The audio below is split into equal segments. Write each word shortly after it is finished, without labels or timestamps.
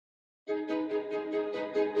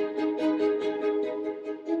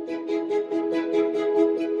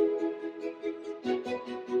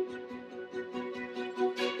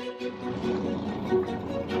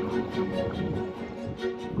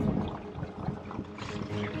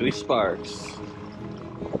Anthony Sparks.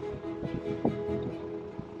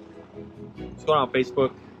 What's going on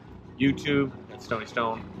Facebook, YouTube, and Stony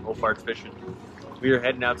Stone, Old Farts Fishing. We are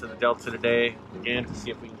heading out to the Delta today, again, to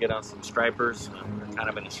see if we can get on some stripers. We're kind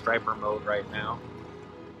of in a striper mode right now.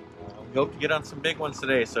 We hope to get on some big ones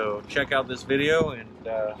today, so check out this video, and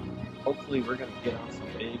hopefully we're going to get on some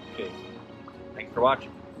big fish. Thanks for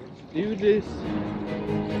watching. Do this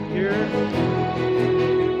here.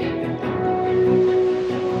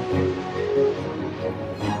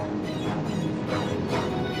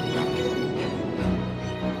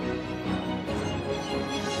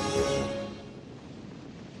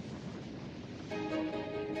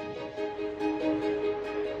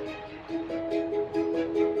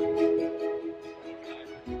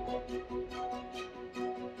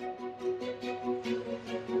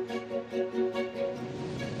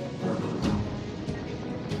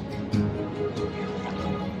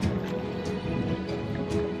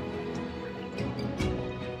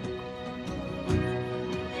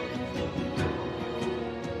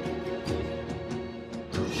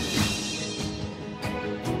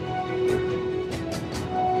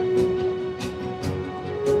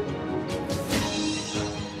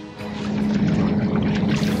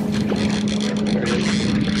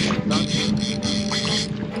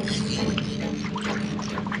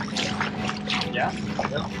 Yeah?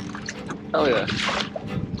 Oh yeah.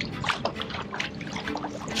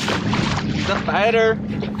 The fighter.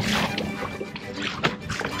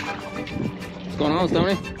 What's going on,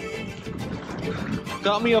 Stoney?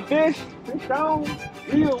 Got me a fish. Fish down.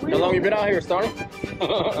 Reel. How long you been out here, Stoney?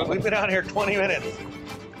 We've been out here 20 minutes.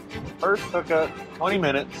 First took 20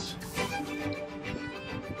 minutes.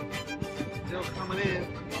 Still coming in.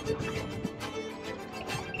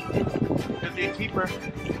 Could be a keeper.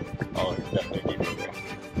 Oh, it's definitely deeper.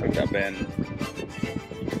 Break that bend.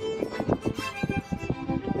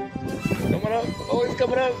 Coming up. Oh, he's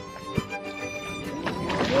coming up.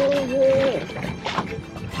 Oh, yeah.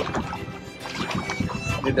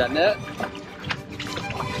 Get that net.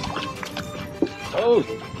 Oh,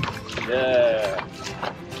 yeah.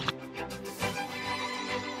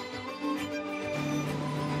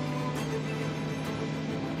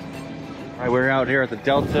 All right, we're out here at the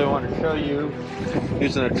Delta. I want to show you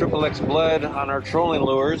using a Triple X Blood on our trolling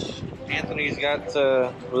lures. Anthony's got,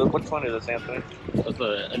 which one is this, Anthony? That's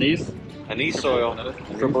an anise. Anise oil,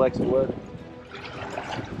 Triple X Blood.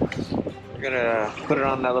 We're gonna put it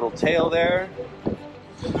on that little tail there.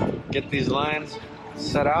 Get these lines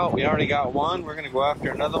set out. We already got one. We're gonna go after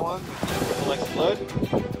another one. Triple X Blood.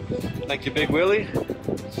 Thank you, Big Willie.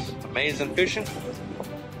 Amazing fishing.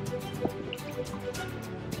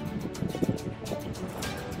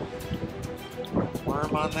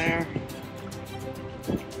 Worm on there.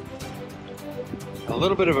 A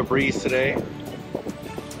little bit of a breeze today.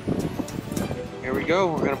 Here we go.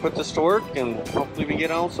 We're gonna put this to work and hopefully we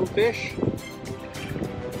get on some fish.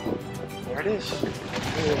 There it is.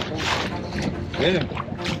 Yeah.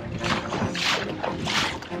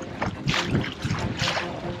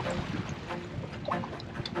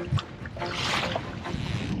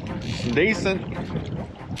 Decent.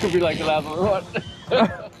 Could be like the last one. What?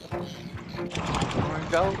 There we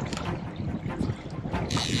go.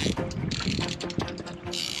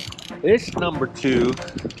 Fish number 2,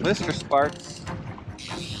 Mr. Sparks.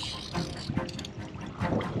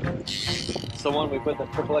 It's the one we put the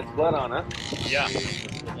Triple X Blood on, huh? Yeah.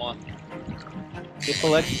 The one.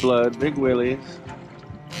 Triple X Blood, Big Willie's.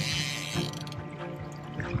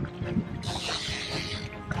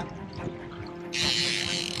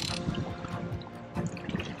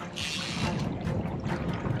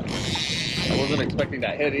 I wasn't expecting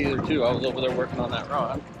that hit either, too. I was over there working on that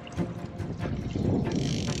rod.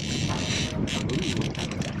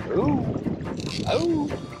 Ooh. Oh.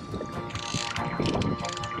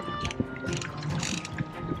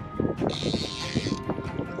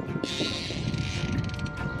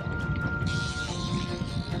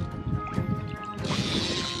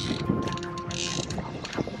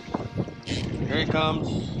 Here he comes.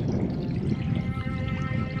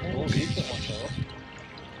 Oh, decent one, though.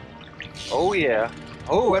 Oh yeah.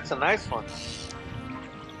 Oh, that's a nice one.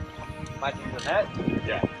 Might use the net.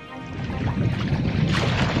 Yeah.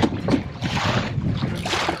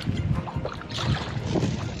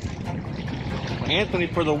 Anthony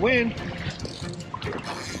for the win.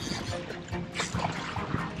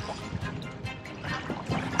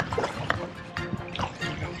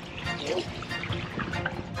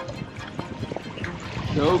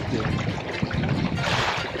 Joking.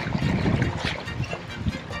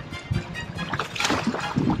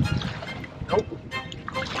 Nope.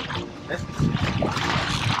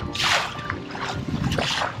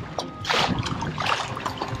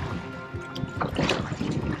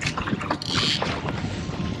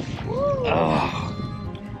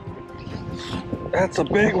 That's a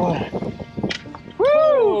big one.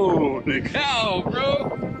 Woo! Big cow, bro.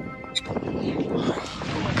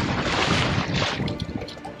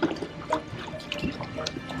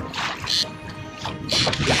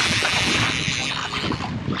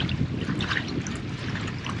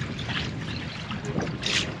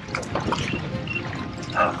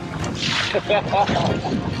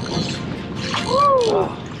 Woo!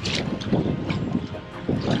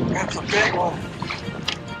 That's a big one.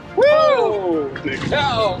 Woo! Big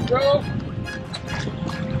cow, bro.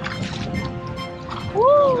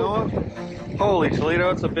 Woo! Holy Toledo,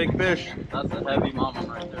 it's a big fish. That's a heavy mama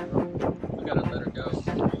right there, bro. We gotta let her go.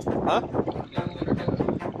 Huh? We gotta let her go.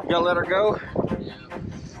 You gotta let her go? Yeah.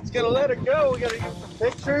 It's gonna let her go. We gotta get some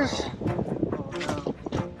pictures. Oh no.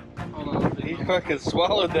 Hold on. He fucking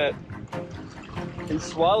swallowed that. He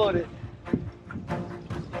swallowed it.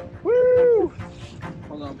 Woo!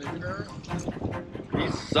 Hold on, baby girl.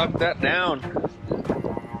 He sucked that down.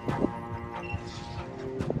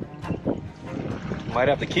 Might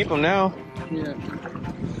have to keep him now. Yeah.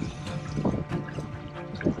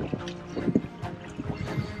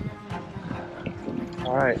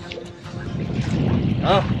 All right.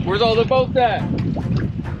 Oh, where's all the boats at?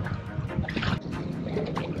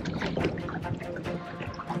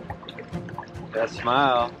 That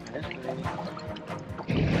smile.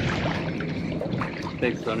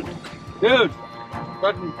 Thanks, Sonny. Dude,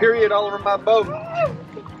 fucking period all over my boat.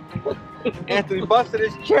 Anthony busted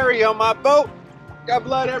his cherry on my boat. Got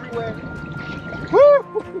blood everywhere.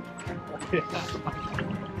 Woo!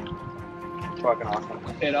 Fucking awesome.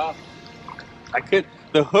 It off.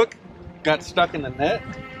 The hook got stuck in the net,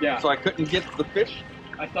 Yeah. so I couldn't get the fish.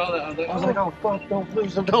 I saw that. I was like, oh fuck, don't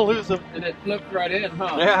lose him, don't lose him. And it flipped right in,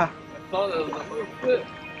 huh? Yeah. I saw that. I was like, oh shit.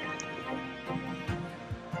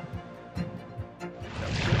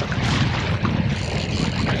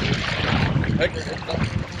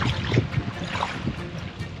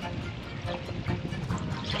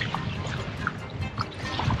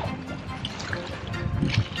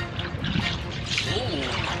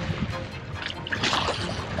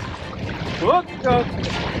 Look,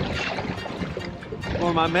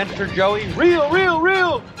 for my mentor Joey, reel.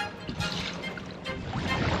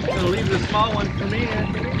 Gonna leave the small one for me,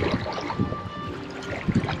 Anthony.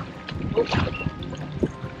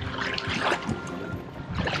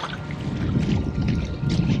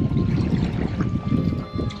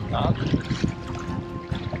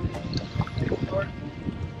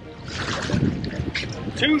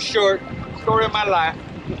 Too short. Story of my life.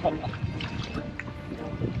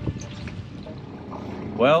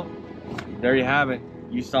 Well, there you have it.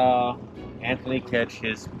 You saw Anthony catch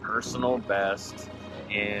his personal best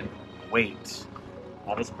in weight.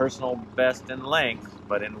 Not his personal best in length,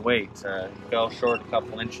 but in weight. He fell short a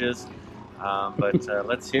couple inches. But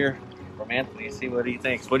let's hear from Anthony, see what he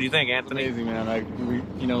thinks. What do you think, Anthony? Amazing, man.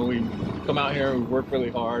 We come out here, we work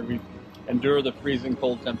really hard, we endure the freezing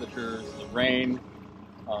cold temperatures, the rain,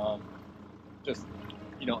 just,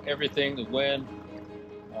 everything, the wind.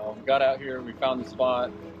 We got out here, we found the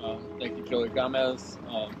spot. Thank you, Joey Gomez.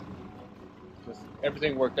 Just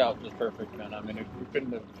everything worked out just perfect, man. I mean, we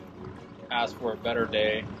couldn't have asked for a better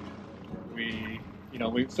day.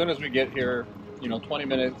 As soon as we get here, 20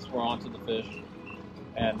 minutes, we're onto the fish.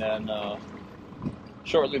 And then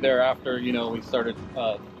shortly thereafter, we started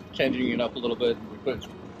changing it up a little bit. We put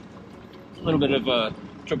a little bit of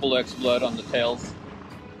triple X blood on the tails,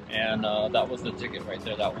 and that was the ticket right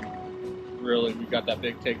there. That one, really, we got that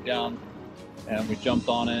big takedown, and we jumped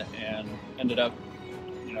on it and ended up,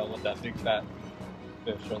 with that big fat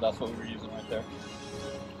fish. So that's what we were using right there.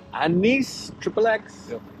 Anise triple X.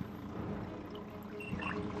 Yep.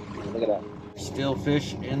 Look at that. Still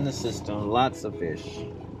fish in the system. Lots of fish.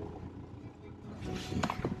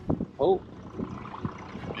 Oh.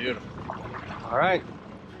 Beautiful. All right.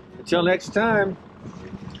 Until next time.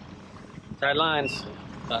 Tight lines.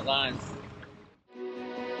 Tight lines.